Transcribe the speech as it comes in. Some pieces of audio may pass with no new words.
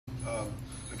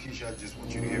KIZZY, I just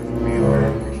want you to hear from me and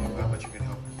very appreciate how much you can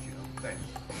help us, you know. Thanks.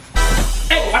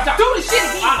 Hey, watch out! Do the shit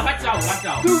again! Watch out! Watch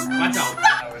out! Watch out!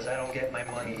 Hours I don't get my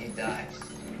money, he dies.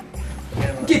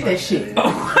 Get that shit. Get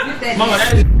that Mama, shit.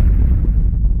 that is.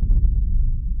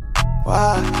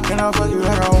 Why can't I fuck you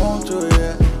like I want to,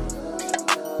 yeah?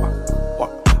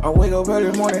 I wake up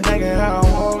early morning thinking how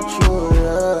I want you,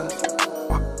 yeah.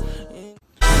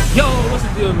 Yo, what's the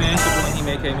deal, man? It's your boy Heem,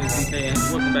 aka Mr. DK, and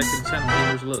welcome back to the channel.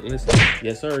 Gamers, look, listen.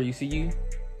 Yes, sir. You see you?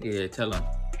 Yeah, tell him.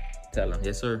 Tell him.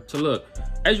 Yes, sir. So look,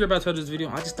 as you're about to start this video,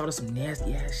 I just thought of some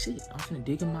nasty ass shit. I'm finna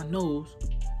dig in my nose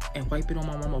and wipe it on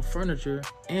my mama's furniture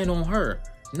and on her.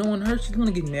 Knowing her, she's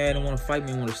gonna get mad and wanna fight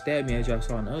me and wanna stab me, as y'all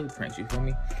saw in the other pranks, you feel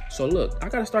me? So look, I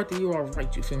gotta start the year all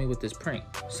right, you feel me, with this prank.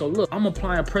 So look, I'm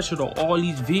applying pressure to all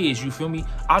these vids, you feel me?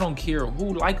 I don't care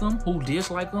who like them, who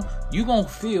dislike them. You gonna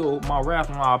feel my wrath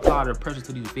when I apply the pressure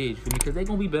to these vids, you feel me? Because they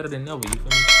gonna be better than ever, you feel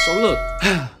me? So look,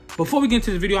 before we get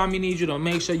into this video, I need you to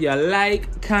make sure you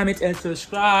like, comment, and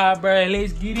subscribe, bruh.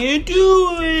 Let's get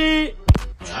into it.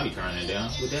 I be turning it down.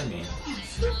 What that mean?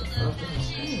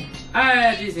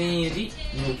 I just Angie.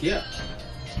 No cap.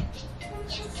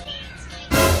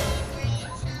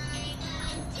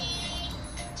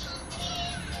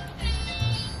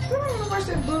 I don't wanna watch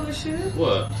that bullshit.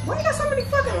 What? Why you got so many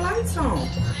fucking lights on?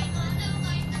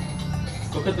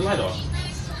 Go cut the light off.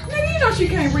 Nigga, you know she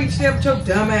can't reach there with your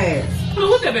dumb ass.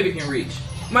 What that baby can reach?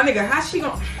 My nigga, how she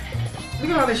gon'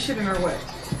 look at all this shit in her way.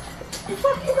 The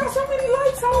fuck you got so many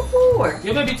lights on for?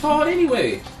 Your baby tall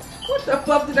anyway. What the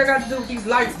fuck did I got to do with these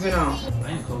lights been on? I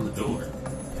didn't close the door.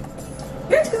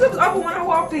 Bitch, cause it was open when I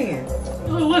walked in.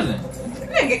 No, it wasn't.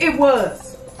 Nigga, it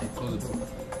was. Close the door.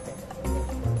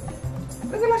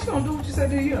 Look like she gonna do what you said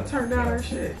do. You done turn down her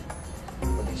shit.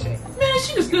 Man,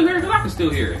 she can still hear it because I can still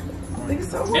hear it. Nigga,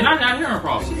 so what? And I'm not hearing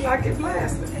problems. She like it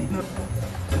blasted.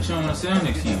 But you don't want to sound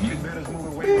next to you.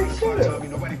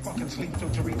 Nobody fucking sleeps till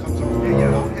Tariq comes home.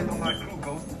 Yeah, I'll handle my crew,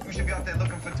 Ghost. You should be out there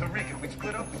looking for Tariq. If we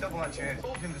split up, we double our chance.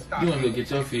 Told him to stop. You want to go get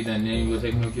your feet done, then you go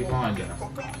take me to get mine down.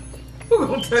 Who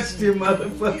gonna touch them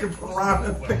motherfucking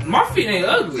piranha thing? My feet ain't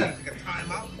ugly. Take a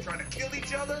time out and trying to kill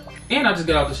each other. And I just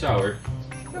got out the shower.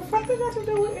 The fuck they got to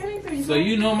do with anything? So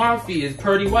you know my feet is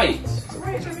pretty whites. So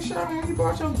why you took a shower when you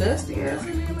brought your dusty ass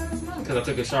in here last night? Because I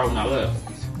took a shower when I left.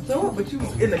 So what? But you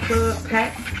was in the club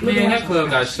packed? Man, that club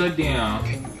got shut down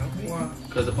Why?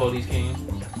 because the police came.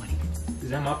 Is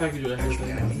that my package or that her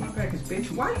thing? That's my package,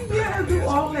 bitch. Why you let her do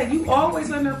all that? You always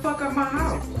let her fuck up my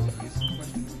house.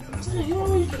 Man, you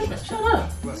always tripping. Shut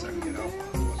up. Plus, I can get out.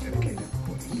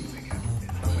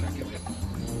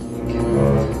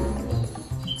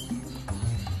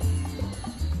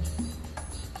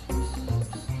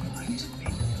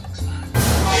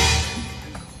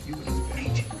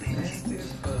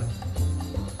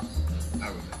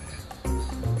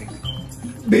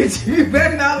 Bitch, you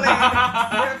better not land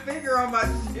that finger on my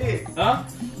shit. Huh?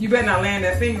 You better not land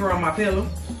that finger on my pillow.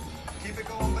 Keep it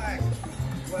going back.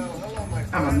 Well, hello, my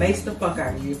friend. I'ma mace the fuck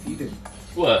out of you if you do.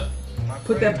 What?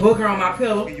 Put that booger on my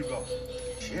pillow. Here you go.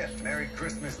 Shit, Merry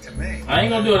Christmas to me. I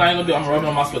ain't gonna do it. I ain't gonna do it. I'm rubbing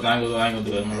on my split. I ain't gonna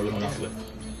do it. I'm rubbing on my split.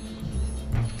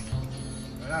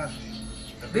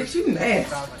 Bitch, you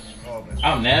nasty.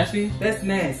 I'm nasty? That's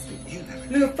nasty.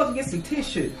 Nigga, fucking get some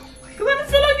tissue. Because I don't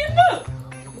feel like getting up.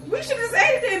 We should just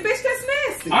ate it then, bitch. That's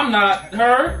nasty. I'm not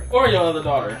her or your other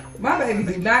daughter. My baby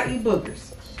do not eat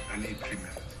boogers. I need 3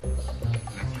 minutes.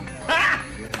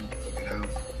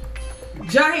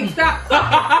 Jaheem, stop.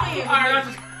 Alright,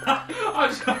 I'll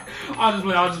just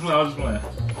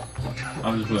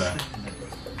play.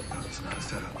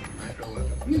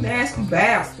 You nasty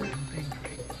bastard.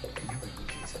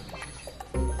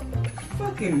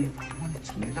 Fucking.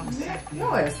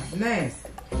 Your ass is nasty.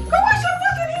 Go wash your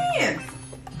fucking hands.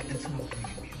 You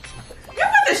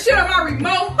put this shit on my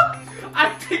remote. I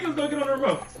think it's gonna get on the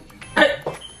remote. Hey,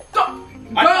 Go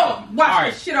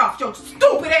wash this shit off your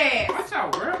stupid ass. Watch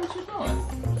out, bro. What you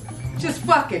doing? Just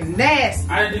fucking nasty.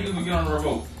 I didn't think it was gonna get on the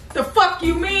remote. The fuck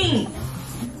you mean?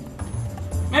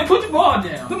 Man, put your ball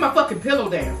down. Put my fucking pillow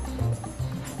down.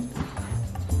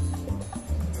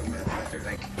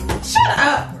 Shut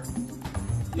up.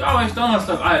 You always throwing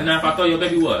stuff. Alright, now if I throw your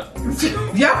baby, what?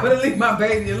 Y'all better leave my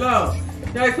baby alone.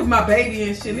 Y'all ain't put my baby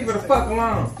in shit. Leave her the fuck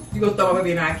alone. You gonna throw my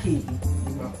baby in IKEA.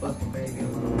 Leave my fucking baby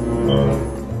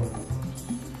alone.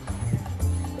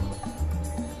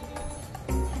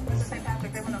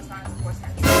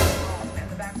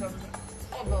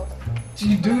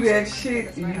 You do that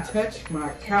shit and you touch my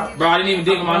couch. Bro, I didn't even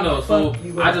dig in my nose, so Fuck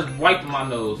you I up. just wiped my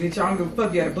nose. Bitch, I don't give a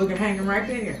fuck. You had a booger hanging right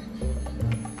there.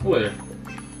 Where?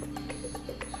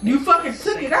 You fucking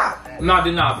took it out. No, I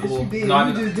did not, Yes, fool. you did. No, I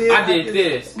You did just not. did. I did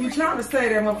this. You trying to say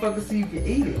that motherfucker so you can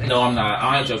eat it? No, I'm not.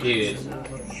 I ain't your kids.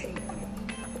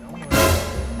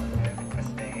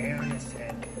 Because the hair on his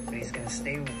head, but he's gonna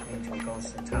stay with me until it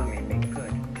goes to Tommy and make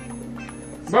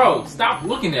good. Bro, stop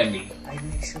looking at me. I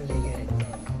make sure they get it done.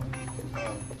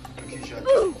 Keisha, I just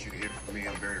want you to hear from me.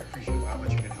 I'm very appreciative of how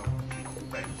much you can help.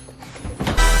 Thank you.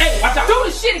 Hey, watch out. Do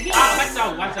the shit again. Watch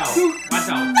out, watch out. Watch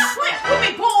out. Stop playing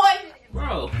with me, boy.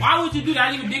 Bro, why would you do that?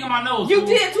 I didn't even dig in my nose. You fool.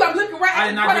 did too. I'm looking right I at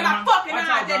did the not front of dig my my- fucking watch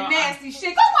eye. out, That bro. nasty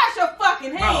shit. Go wash your fucking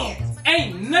Bro, hands.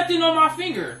 ain't nothing on my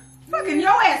finger. Fucking your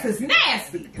ass is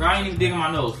nasty. Bro, I ain't even digging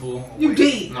my nose, fool. You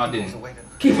did. No, I didn't.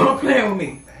 Keep on playing with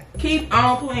me. Keep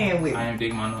on playing with I me. ain't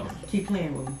digging my nose. Keep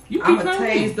playing with me. You keep I'ma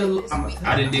playing with tase the. I'ma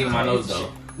I didn't dig in my nose, though.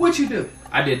 What you do?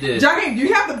 I did this. Jaheem,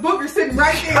 you have the booger sitting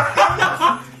right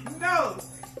there. No.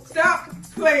 Stop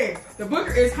playing. The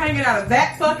booger is hanging out of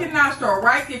that fucking nostril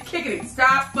right there, kicking it.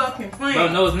 Stop fucking playing. Bro,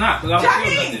 no, it's not, because I don't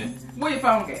feel Jaheem, nothing. where your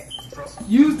phone at?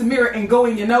 Use the mirror and go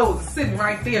in your nose. It's sitting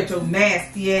right there, your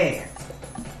nasty ass.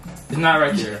 It's not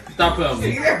right there. Stop playing with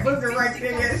See me. that booger right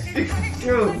there? That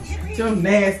shit. Your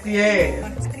nasty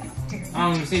ass. I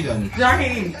don't even see nothing.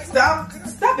 Jaheem,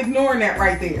 stop ignoring that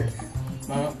right there.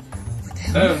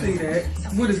 You see that?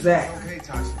 What is that? Okay,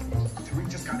 Tasha. Tariq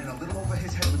just got in a little over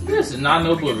his head with This is not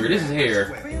no booger. This is hair.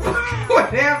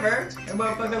 Whatever. That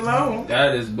motherfucker alone.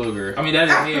 That is booger. I mean, that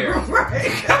is hair. Right.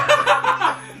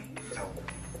 Help.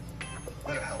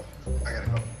 Let her help. I gotta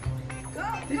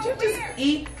go. Did you just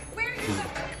eat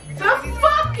the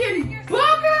fucking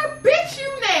booger? Bitch,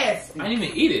 you nasty. I didn't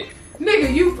even eat it.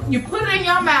 Nigga, you put it in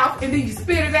your mouth and then you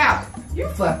spit it out. You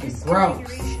fucking gross.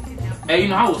 Hey, you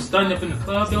know, I was stunned up in the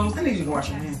club, though. I need you to wash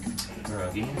your hands. Bro,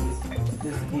 again.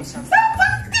 Stop fucking,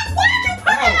 why did you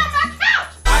put it on my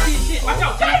couch? I did shit. Watch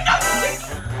out, Bitch,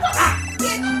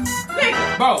 Jay.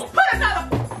 nigga, Bro, put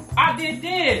another. I did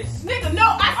this. Nigga, no,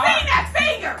 I seen that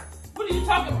finger. What are you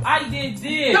talking about? I did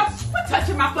this. Don't quit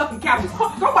touching my fucking couch.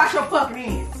 Go wash your fucking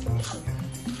hands.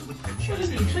 What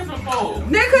is you tripping for?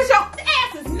 Nigga, your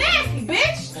ass is nasty,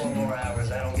 bitch. 4 more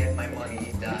hours, I don't get my money,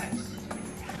 he dies.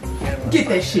 Get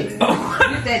that shit. Get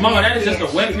that Mama, that is nasty just a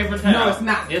ass wet shit. paper towel. No, it's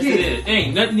not. Yes, Get it is.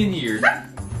 Ain't nothing in here. Stop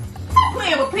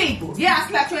playing with people. Yeah, I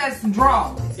slapped your ass with some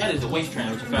drawers. That is a waist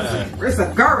trainer with your fat ass. It's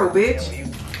a girdle, bitch.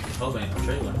 Oh, man,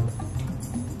 trailer.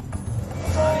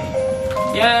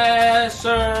 Yes,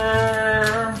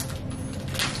 sir.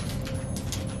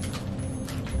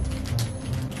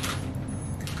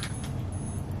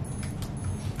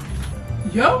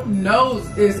 Your nose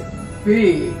is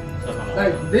big.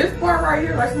 Like this part right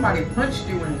here, like somebody punched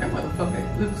you in. That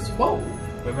motherfucker looks swole.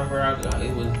 Remember,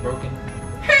 it was broken.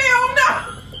 Hell no!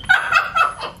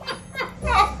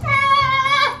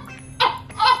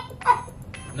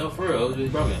 No, for real, it was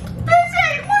broken.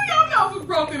 Bitch, ain't why your nose was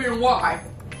broken and why?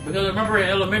 Because remember in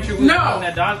elementary, we No. were on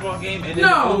that dodgeball game, and then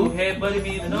No. the fool head butted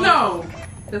me in the nose. No.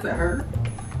 Does it hurt?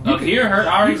 Oh, ear hurt.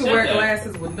 I already You can said wear that.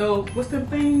 glasses with no, what's them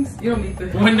things? You don't need to.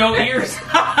 With no ears.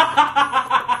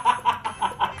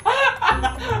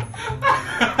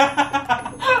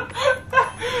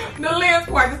 The lens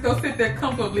part just gonna sit there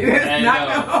comfortably. That's Hey, not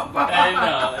no. gonna Hey,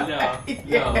 no.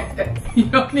 Yes. You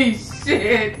don't need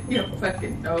shit. Your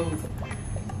fucking nose.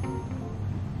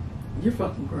 You're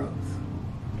fucking gross.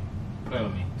 Play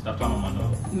with me. Stop talking about my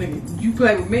nose. Nigga, you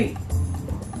play with me.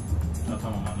 Stop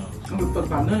talking about my nose. I don't give a fuck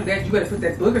about none of that. You better put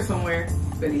that booger somewhere.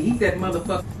 Better eat that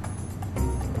motherfucker.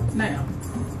 Now,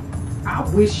 I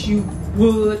wish you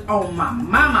would. On my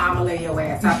mama, I'ma lay your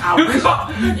ass out. I wish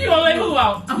You gonna lay who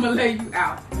out? I'ma lay you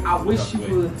out. I wish you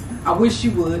would. I wish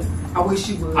you would. I wish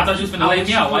you would. I thought you was finna lay wish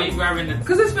me out. Why would. you grabbing the...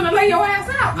 Cause it's finna lay your ass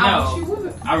out. I No. wish you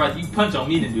would. I'd rather you punch on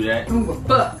me than do that. I don't give a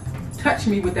fuck. Touch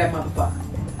me with that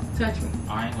motherfucker. Touch me.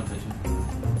 I ain't gonna touch you. I ain't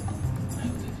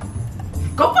gonna touch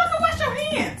you. Go fucking wash your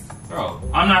hands. Bro,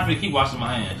 I'm not gonna keep washing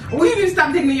my hands. Well, you need to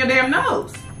stop digging in your damn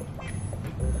nose.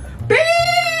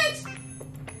 Bitch!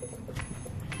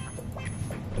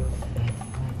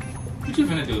 What you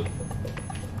finna do?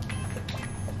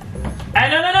 Hey,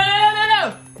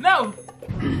 no!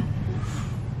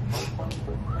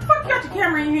 What the fuck you got your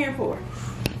camera in your hand for?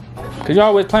 Cause you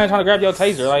always trying to grab your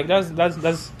taser. Like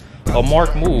that's a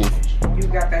marked move. You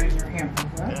got that in your hand for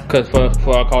what? Cause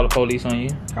before I call the police on you,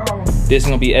 Call him. this is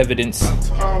gonna be evidence.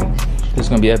 Call him. This is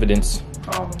gonna be evidence.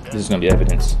 Call him. This is gonna be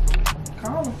evidence.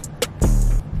 Call him.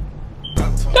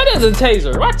 That is a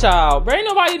taser. Watch out, bro. Ain't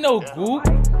nobody no goop.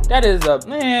 That is a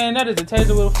taser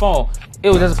with a phone. It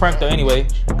was just a prank though anyway.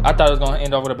 I thought it was gonna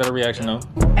end off with a better reaction though.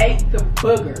 Ate the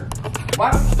booger.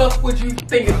 Why the fuck would you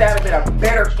think that would have been a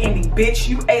better ending, bitch?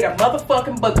 You ate a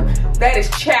motherfucking booger. That is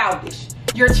childish.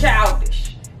 You're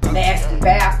childish. Nasty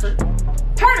bastard.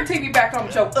 Turn the TV back on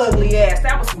with your ugly ass.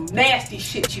 That was some nasty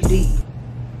shit you did.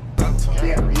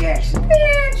 That reaction.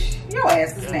 Bitch, your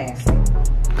ass is nasty.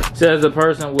 Says a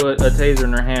person with a taser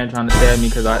in her hand trying to stab me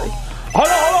because I... Hold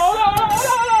on.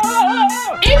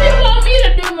 If you want me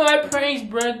to do my pranks,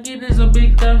 bro, give this a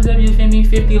big thumbs up, you feel me?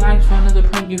 50 likes for another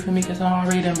prank, you feel me? Because I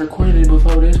already done recorded it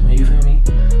before this one, you feel me?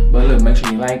 But look, make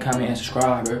sure you like, comment, and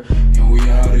subscribe, bro. And we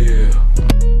out here.